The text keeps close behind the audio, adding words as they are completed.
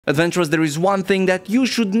Adventurers, there is one thing that you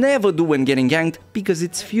should never do when getting ganked, because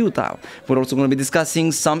it's futile. We're also going to be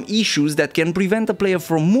discussing some issues that can prevent a player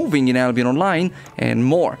from moving in Albion Online, and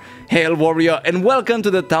more. Hail warrior, and welcome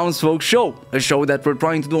to the Townsfolk Show, a show that we're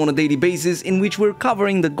trying to do on a daily basis in which we're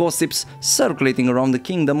covering the gossips circulating around the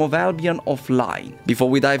kingdom of Albion Offline. Before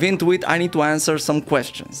we dive into it, I need to answer some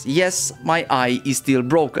questions. Yes, my eye is still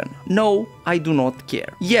broken. No, I do not care.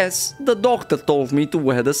 Yes, the doctor told me to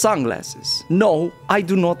wear the sunglasses. No, I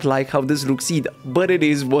do not like how this looks either, but it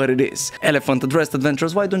is what it is. Elephant addressed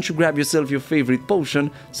adventurers, why don't you grab yourself your favorite potion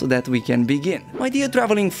so that we can begin? My dear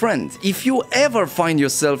traveling friend, if you ever find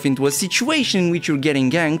yourself into a situation in which you're getting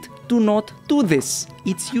ganked, do not do this.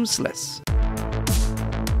 It's useless.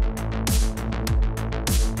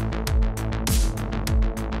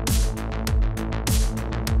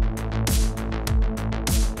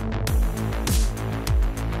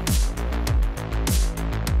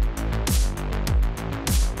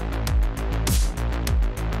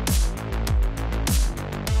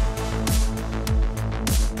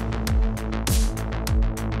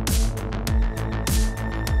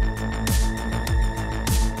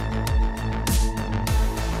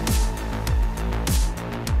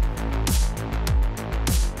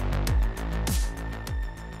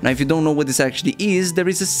 Now, if you don't know what this actually is, there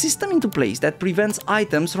is a system into place that prevents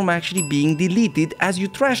items from actually being deleted as you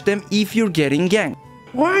trash them if you're getting ganked.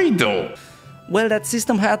 Why though? Well, that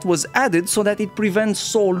system hat was added so that it prevents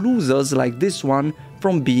sore losers like this one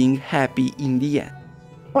from being happy in the end.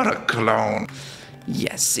 What a clown.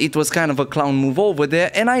 Yes, it was kind of a clown move over there,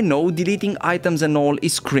 and I know deleting items and all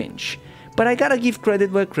is cringe. But I gotta give credit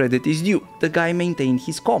where credit is due. The guy maintained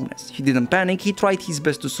his calmness. He didn't panic, he tried his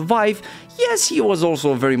best to survive. Yes, he was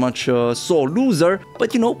also very much a sore loser,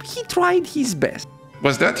 but you know, he tried his best.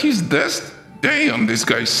 Was that his death? Damn, this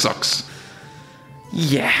guy sucks.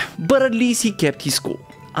 Yeah, but at least he kept his cool.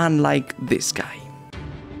 Unlike this guy.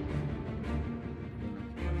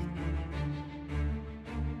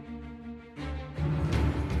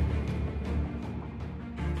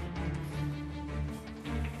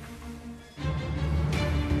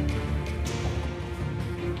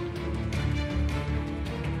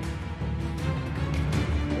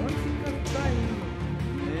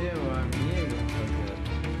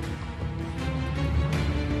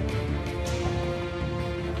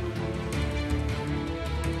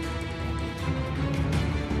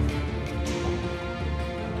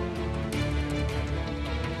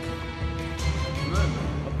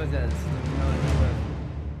 Rapaziada, se não me engano,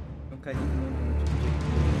 é um carinho no tipo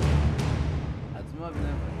de... A desmob, né,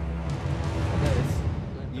 mano?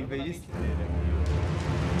 Em vez de...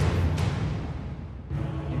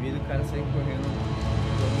 Em vez do cara sair correndo...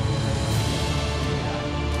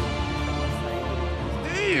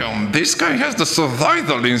 Damn, this guy has the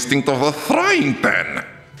survival instinct of a frying pan.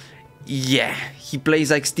 Yeah, he plays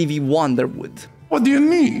like Stevie Wonder would. What do you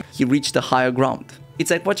mean? He reached the higher ground. It's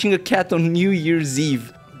like watching a cat on New Year's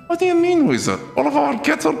Eve. What do you mean, wizard? All of our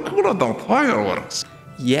cats are cool about fireworks.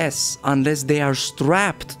 Yes, unless they are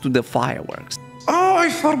strapped to the fireworks. Oh, I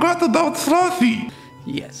forgot about Fluffy.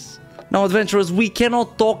 Yes. Now, adventurers, we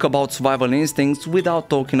cannot talk about survival instincts without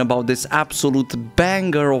talking about this absolute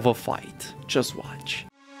banger of a fight. Just watch.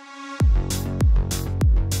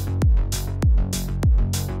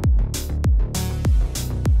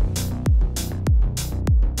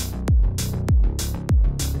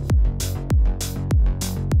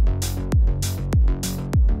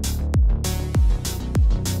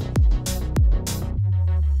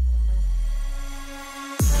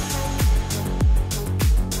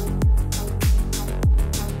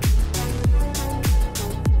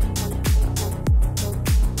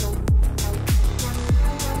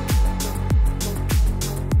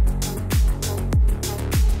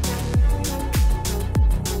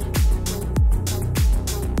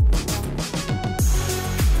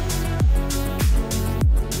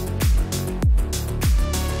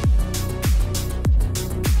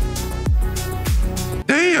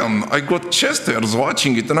 Damn, I got chest hairs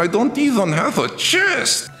watching it and I don't even have a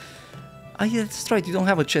chest. Ah, yeah, that's right, you don't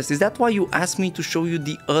have a chest. Is that why you asked me to show you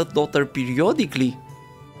the Earth Daughter periodically?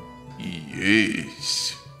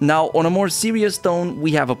 Yes. Now, on a more serious tone,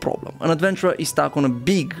 we have a problem. An adventurer is stuck on a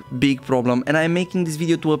big problem, and I am making this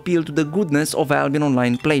video to appeal to the goodness of Albion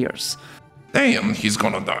Online players. Damn, he's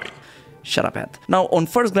gonna die. Shut up, Ed. Now, on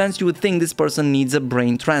first glance, you would think this person needs a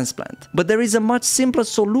brain transplant. But there is a much simpler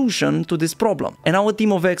solution to this problem. And our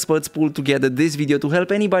team of experts pulled together this video to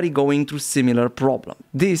help anybody going through similar problem.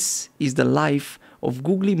 This is the life of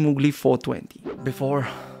Googly Moogly 420. Before,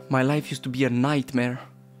 my life used to be a nightmare.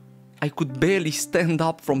 I could barely stand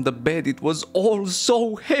up from the bed, it was all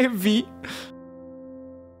so heavy.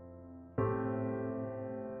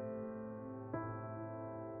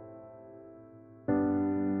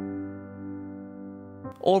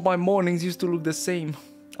 All my mornings used to look the same.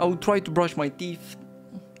 I would try to brush my teeth.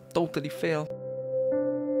 Totally fail.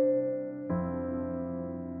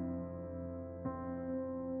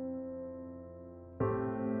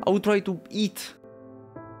 I would try to eat.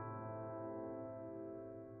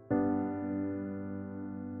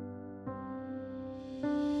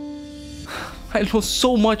 I lost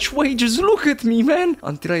so much weight, just look at me, man!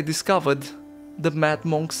 Until I discovered the Mad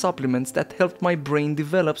Monk supplements that helped my brain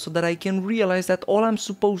develop so that I can realize that all I'm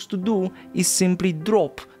supposed to do is simply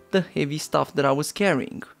drop the heavy stuff that I was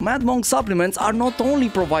carrying. Mad Monk supplements are not only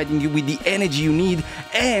providing you with the energy you need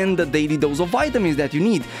and the daily dose of vitamins that you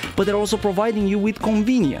need, but they're also providing you with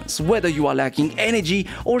convenience. Whether you are lacking energy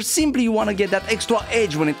or simply you want to get that extra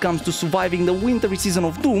edge when it comes to surviving the wintry season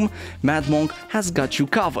of doom, Mad Monk has got you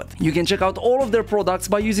covered. You can check out all of their products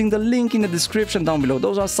by using the link in the description down below.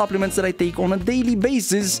 Those are supplements that I take on a daily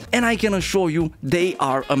basis, and I can assure you they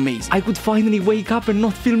are amazing. I could finally wake up and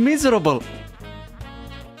not feel miserable.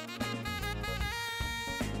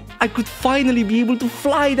 I could finally be able to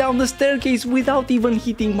fly down the staircase without even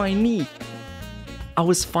hitting my knee. I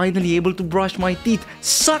was finally able to brush my teeth.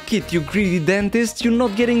 Suck it, you greedy dentist, you're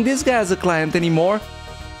not getting this guy as a client anymore.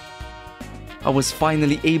 I was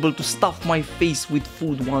finally able to stuff my face with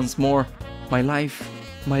food once more. My life,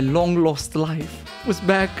 my long-lost life, was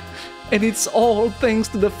back. And it's all thanks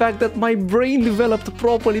to the fact that my brain developed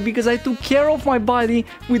properly because I took care of my body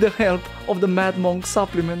with the help of the Mad Monk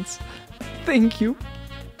supplements. Thank you.